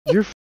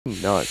You're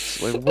f***ing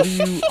nuts. Like, what are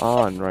you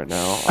on right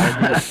now?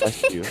 I need to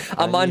test you.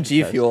 I'm on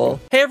G Fuel.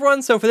 Hey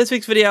everyone, so for this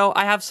week's video,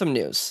 I have some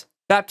news.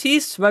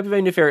 Baptiste might be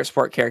my new favorite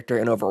support character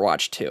in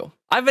Overwatch 2.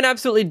 I've been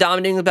absolutely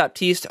dominating with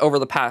Baptiste over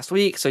the past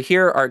week, so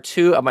here are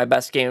 2 of my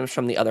best games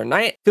from the other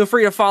night. Feel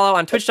free to follow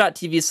on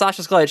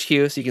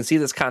twitch.tv/SkullHQ so you can see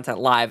this content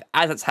live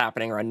as it's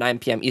happening around 9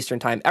 p.m. Eastern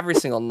time every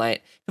single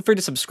night. Feel free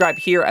to subscribe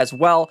here as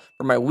well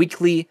for my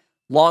weekly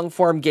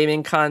long-form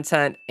gaming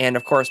content, and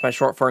of course my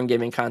short-form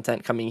gaming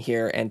content coming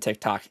here and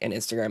TikTok and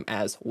Instagram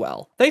as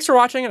well. Thanks for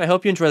watching, and I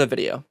hope you enjoy the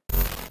video.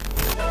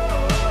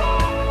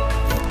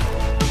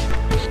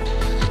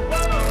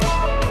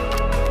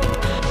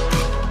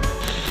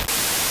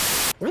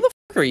 Where the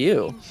f are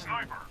you?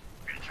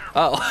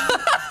 Oh.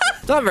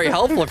 It's not very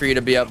helpful for you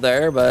to be up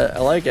there, but I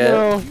like it.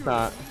 No,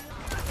 not.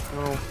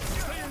 No.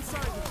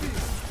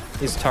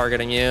 He's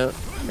targeting you.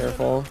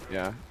 Careful.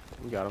 Yeah,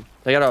 we got him.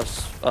 They got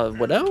a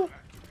Widow?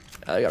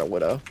 Yeah, they got a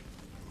Widow.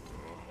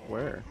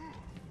 Where?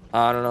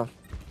 I don't know.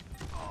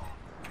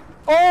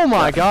 Oh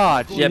my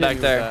god! Yeah, back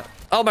there.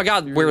 Oh my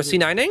god, where was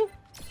C9ing?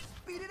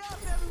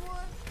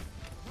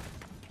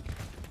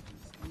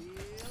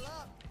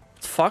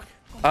 Fuck.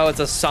 Oh, it's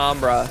a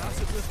Sombra.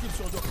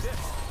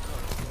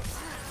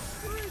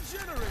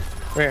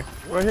 Where?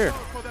 Right here.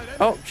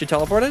 Oh, she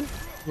teleported?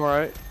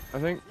 Alright, I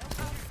think.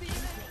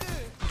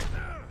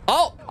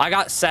 Oh, I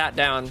got sat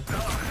down.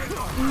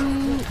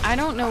 I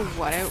don't know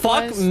what it was.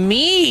 Fuck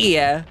me.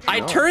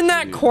 I turned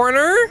that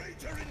corner.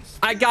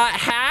 I got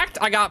hacked.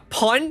 I got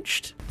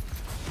punched.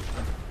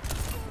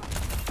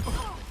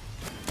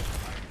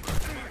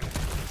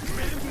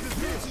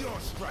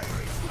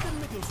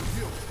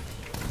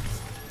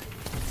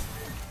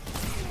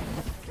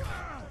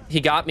 He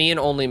got me and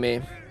only me.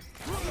 Yeah,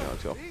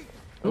 let's go.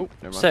 Oh,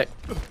 never mind. Sick.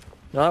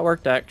 No, that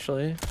worked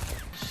actually.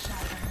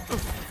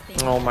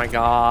 Oh my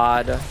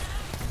god.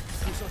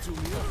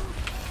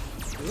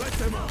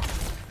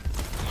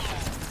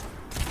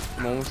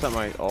 I'm almost at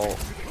my ult.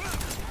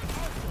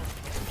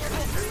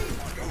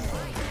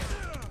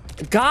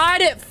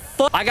 God,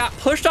 I got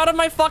pushed out of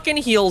my fucking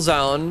heal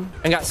zone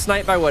and got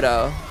sniped by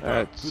Widow.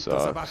 That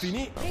sucks.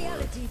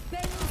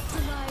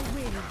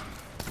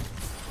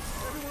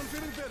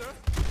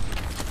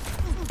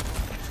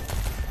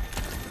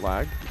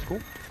 Lag, it's cool.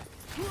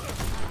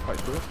 Fight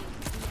through it.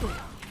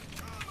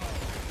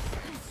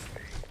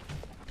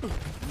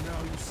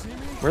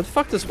 Where the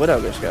fuck does Widow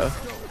just go?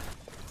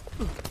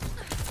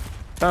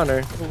 Found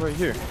her. Oh, right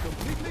here.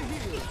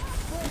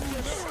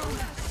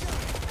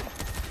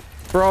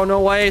 Bro, no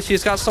way.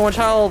 She's got so much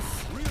health.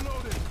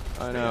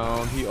 I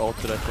know. He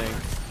ulted, I think.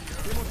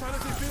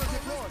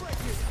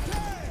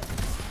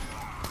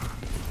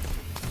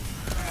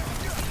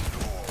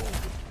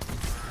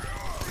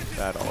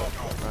 That ult,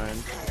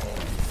 Ryan.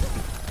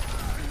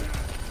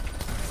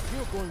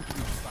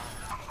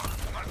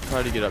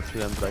 Tried to get up to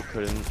them, but I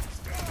couldn't.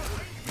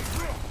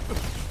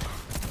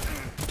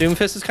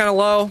 Doomfist is kind of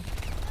low.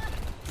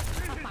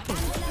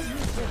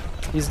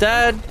 He's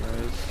dead.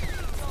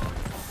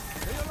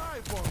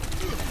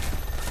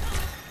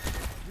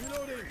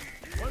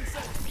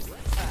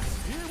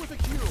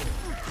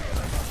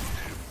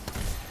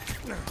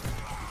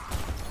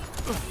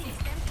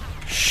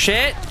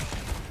 Shit.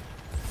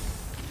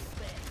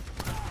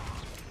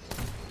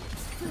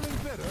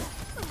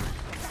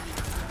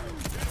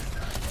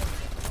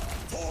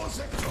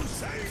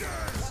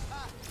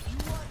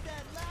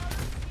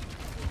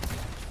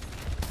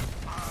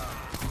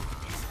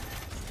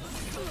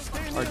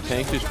 Our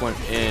tank just went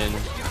in.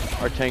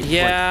 Our tank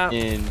went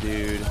in,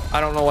 dude.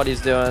 I don't know what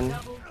he's doing.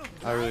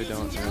 I really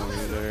don't know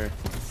either.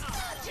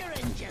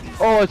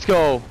 Oh, let's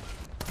go.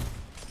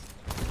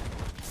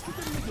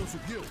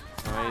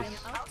 Nice.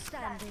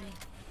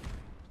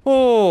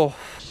 Oh.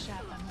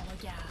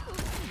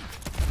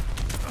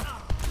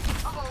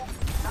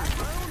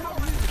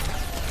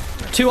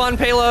 Two on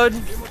payload.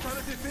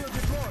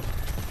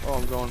 Oh,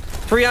 I'm going.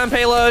 3 on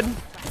payload.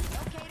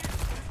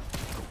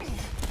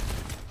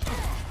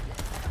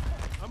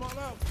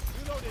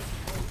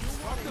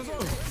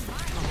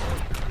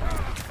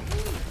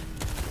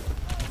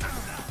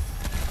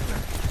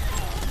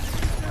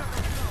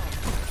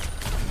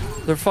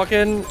 They're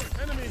fucking...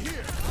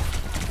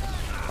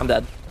 I'm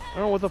dead. I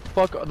don't know what the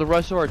fuck the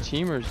rest of our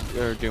teamers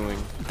are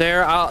doing.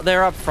 They're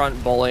up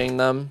front bullying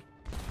them.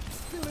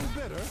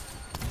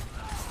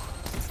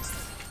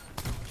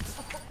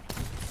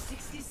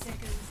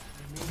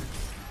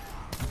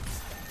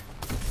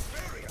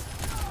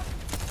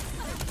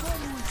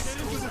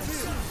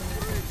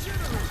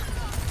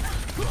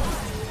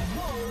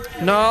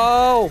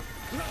 No!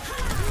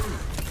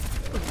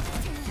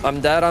 I'm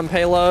dead on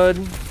payload.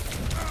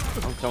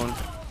 I'm coming.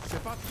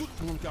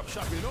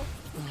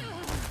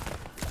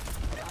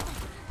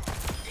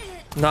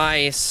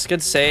 Nice.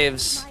 Good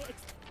saves.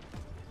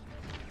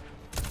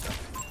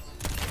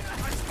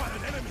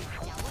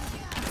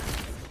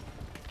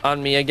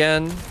 On me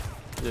again.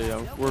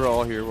 Yeah, we're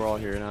all here. We're all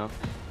here now.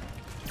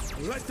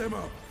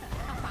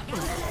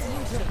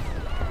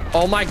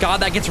 Oh my god,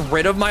 that gets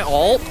rid of my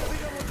ult?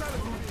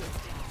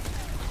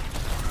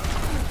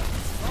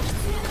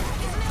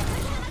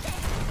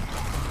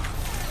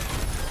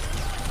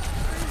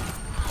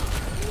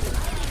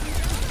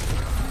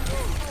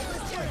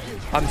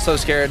 I'm so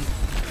scared.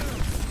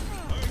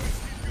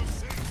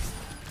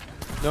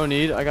 No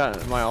need. I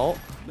got my ult.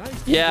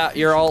 Yeah,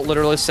 your ult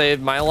literally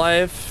saved my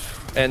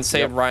life and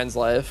saved Ryan's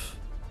life.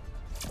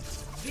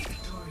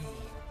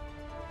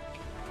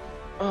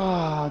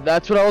 Ah,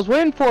 that's what I was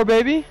waiting for,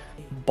 baby.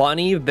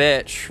 Bunny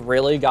bitch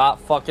really got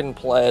fucking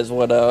plays,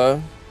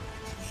 Widow.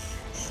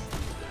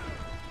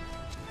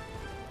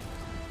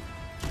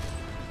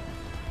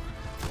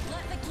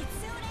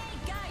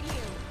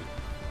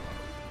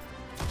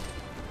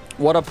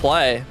 What a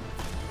play.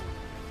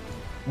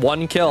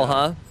 One kill,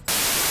 huh?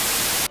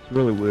 It's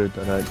really weird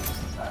that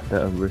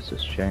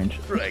Arisa's changed.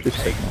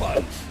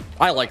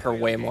 I like her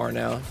way more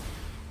now.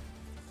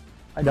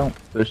 I don't.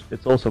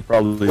 It's also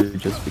probably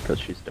just because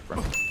she's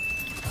different.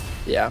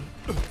 Yeah.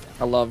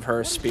 I love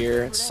her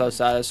spear. It's so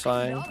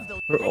satisfying.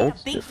 Her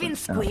ult's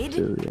different now,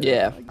 too,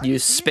 Yeah. You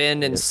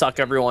spin and suck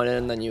everyone in,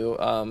 and then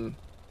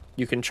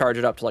you can charge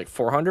it up to like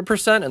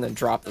 400% and then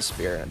drop the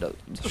spear and it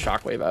does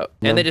shockwave out.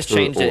 And they just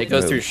changed it. It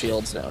goes through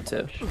shields now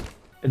too.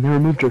 And they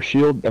removed her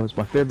shield. That was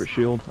my favorite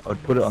shield. I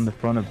would put it on the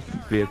front of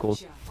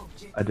vehicles.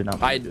 I did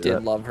not. I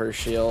did love her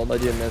shield. I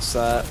did miss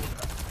that.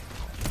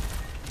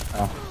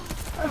 Oh.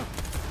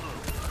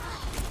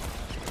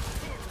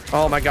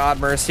 Oh my god,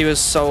 Mercy was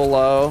so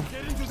low.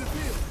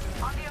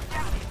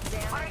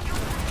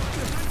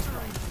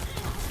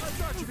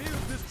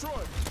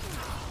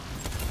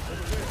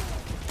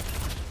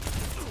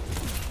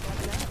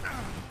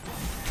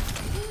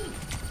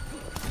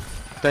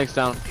 Thanks,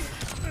 down.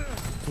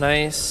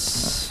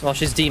 Nice. Well,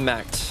 she's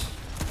demacked.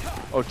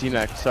 Oh,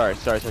 D-Mac. Sorry.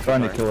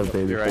 Trying to kill her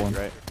baby. You're right, you're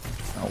right.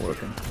 Not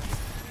working.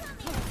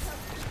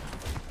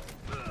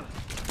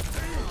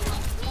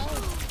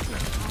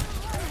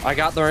 I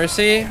got the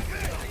Mercy.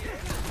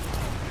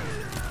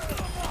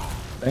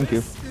 Thank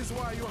you.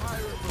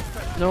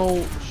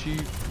 No,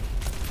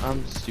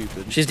 I'm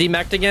stupid. She's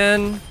demacked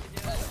again.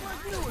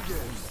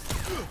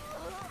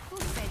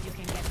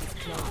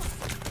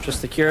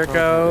 Just the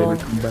Kiriko.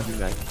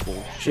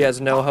 She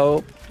has no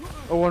hope.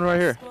 Oh, one right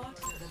here.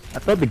 I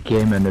thought the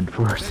game ended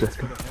for a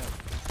second.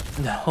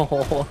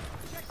 No.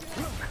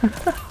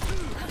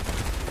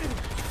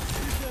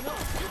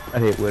 I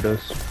hate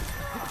widows.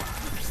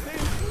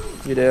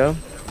 You do?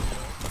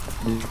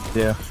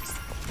 Yeah.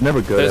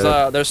 Never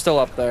good. They're still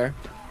up there.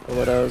 The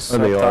widows. Oh,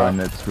 they are,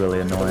 and it's really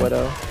annoying. The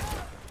widow.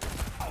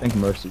 I think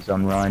Mercy's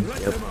on Ryan.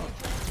 Yep.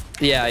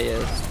 Yeah, he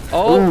is.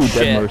 Oh, ooh,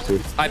 shit. dead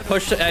Mercy. I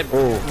pushed.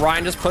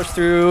 Ryan just pushed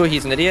through.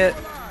 He's an idiot.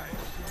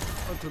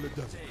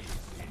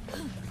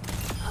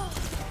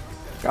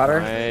 Got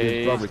her.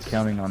 He's probably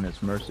counting on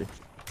his Mercy.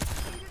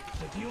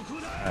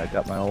 I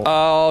got my ult.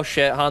 Oh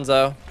shit,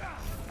 Hanzo.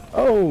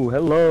 Oh,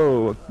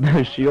 hello.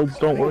 Shields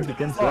don't work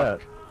against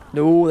that.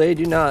 No, they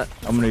do not.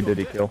 How many did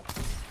he kill?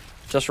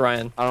 Just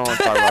Ryan. I don't want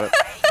to talk about it.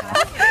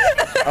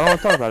 I don't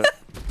want to talk about it.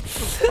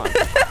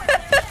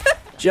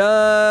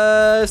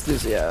 Just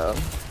Lucio.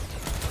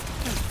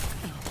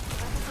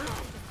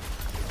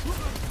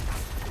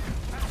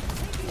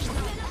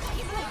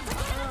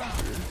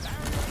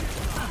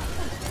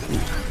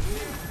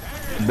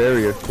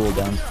 Barrier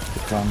cooldown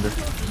is longer.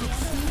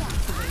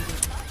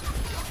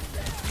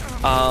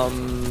 I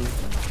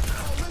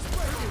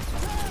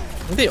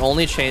think the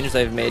only change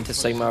they've made to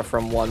Sigma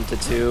from 1 to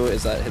 2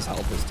 is that his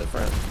health is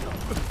different.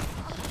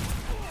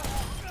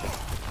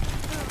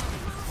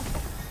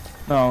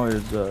 No,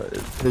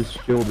 his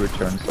shield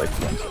returns like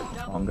 1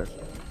 second longer.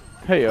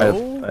 Hey,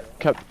 yo.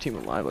 Kept team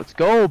alive. Let's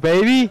go,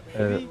 baby.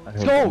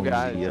 Let's go,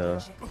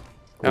 guys.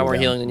 Now we're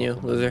healing than you,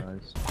 loser.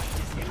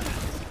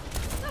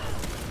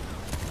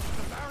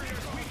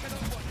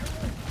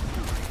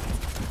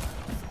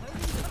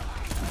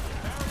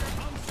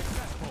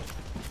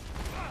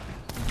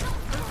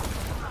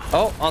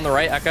 Oh, on the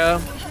right,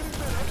 Echo.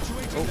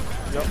 Oh,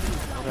 yep.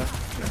 Okay.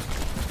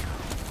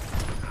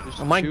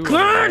 Oh my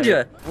god!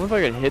 What if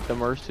I could hit the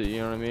Mercy, you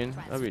know what I mean?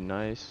 That'd be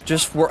nice.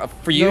 Just for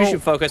you, you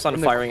should focus on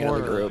firing into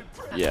the group.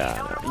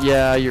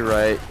 Yeah, you're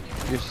right.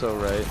 You're so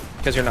right.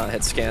 Because you're not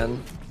hit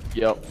scan.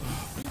 Yep.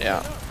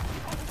 Yeah.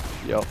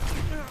 Yep.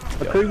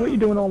 Okay, what are you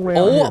doing all the way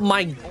Oh out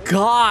my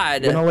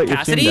god!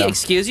 Cassidy,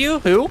 excuse you?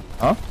 Who?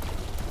 Huh?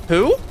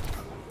 Who?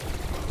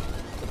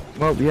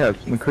 Well, yeah,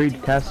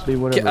 McCree, Cassidy,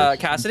 whatever.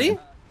 Cassidy?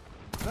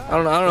 I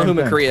don't know who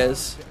McCree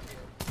is.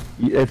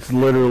 It's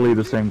literally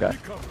the same guy.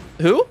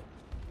 Who?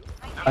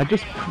 I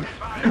just...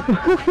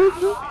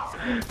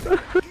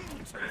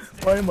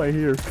 Why am I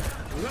here?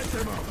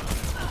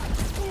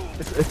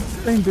 It's the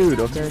same dude,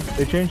 okay?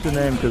 They changed the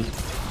name because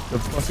the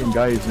fucking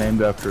guy he's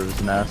named after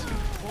is nasty.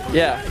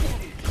 Yeah.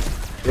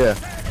 Yeah,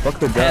 fuck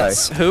the guy.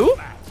 That's who?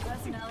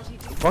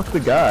 Fuck the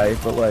guy,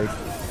 but like...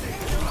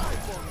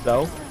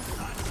 So?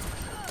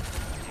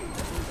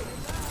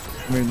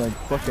 I mean, like,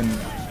 fucking...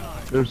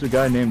 There's a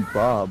guy named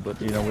Bob, but,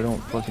 you know, we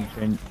don't fucking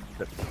change...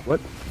 What?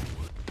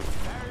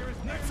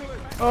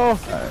 Oh!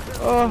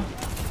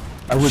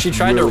 She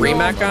tried to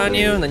remac on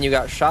you, and then you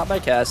got shot by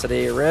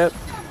Cassidy. Rip.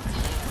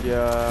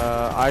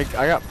 Yeah, I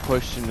got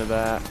pushed into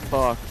that.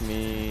 Fuck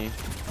me.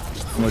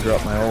 I'm gonna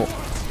drop my ult.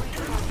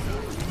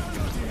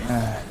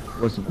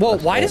 wasn't. Whoa,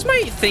 why does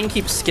my thing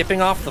keep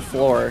skipping off the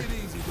floor?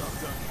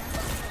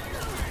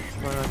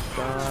 Try not to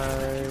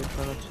die.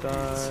 Try not to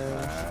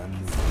die.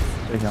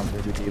 Take out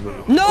baby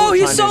diva. No,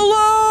 he's so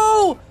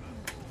low!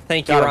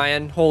 Thank you,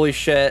 Ryan. Holy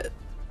shit.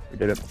 We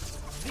did it.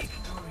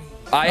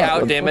 I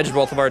out-damaged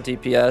both of our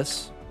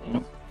DPS.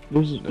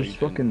 There's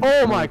fucking.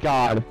 Oh my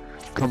god!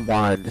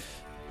 Combined.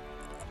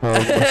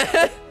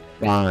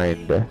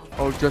 Combined.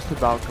 Oh, just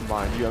about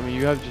combined. I mean,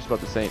 you have just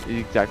about the same,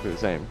 exactly the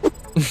same.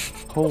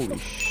 Holy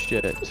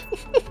shit.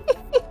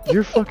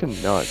 You're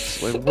fucking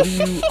nuts. Like, what are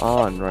you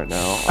on right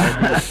now?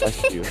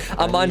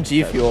 I'm on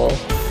G Fuel.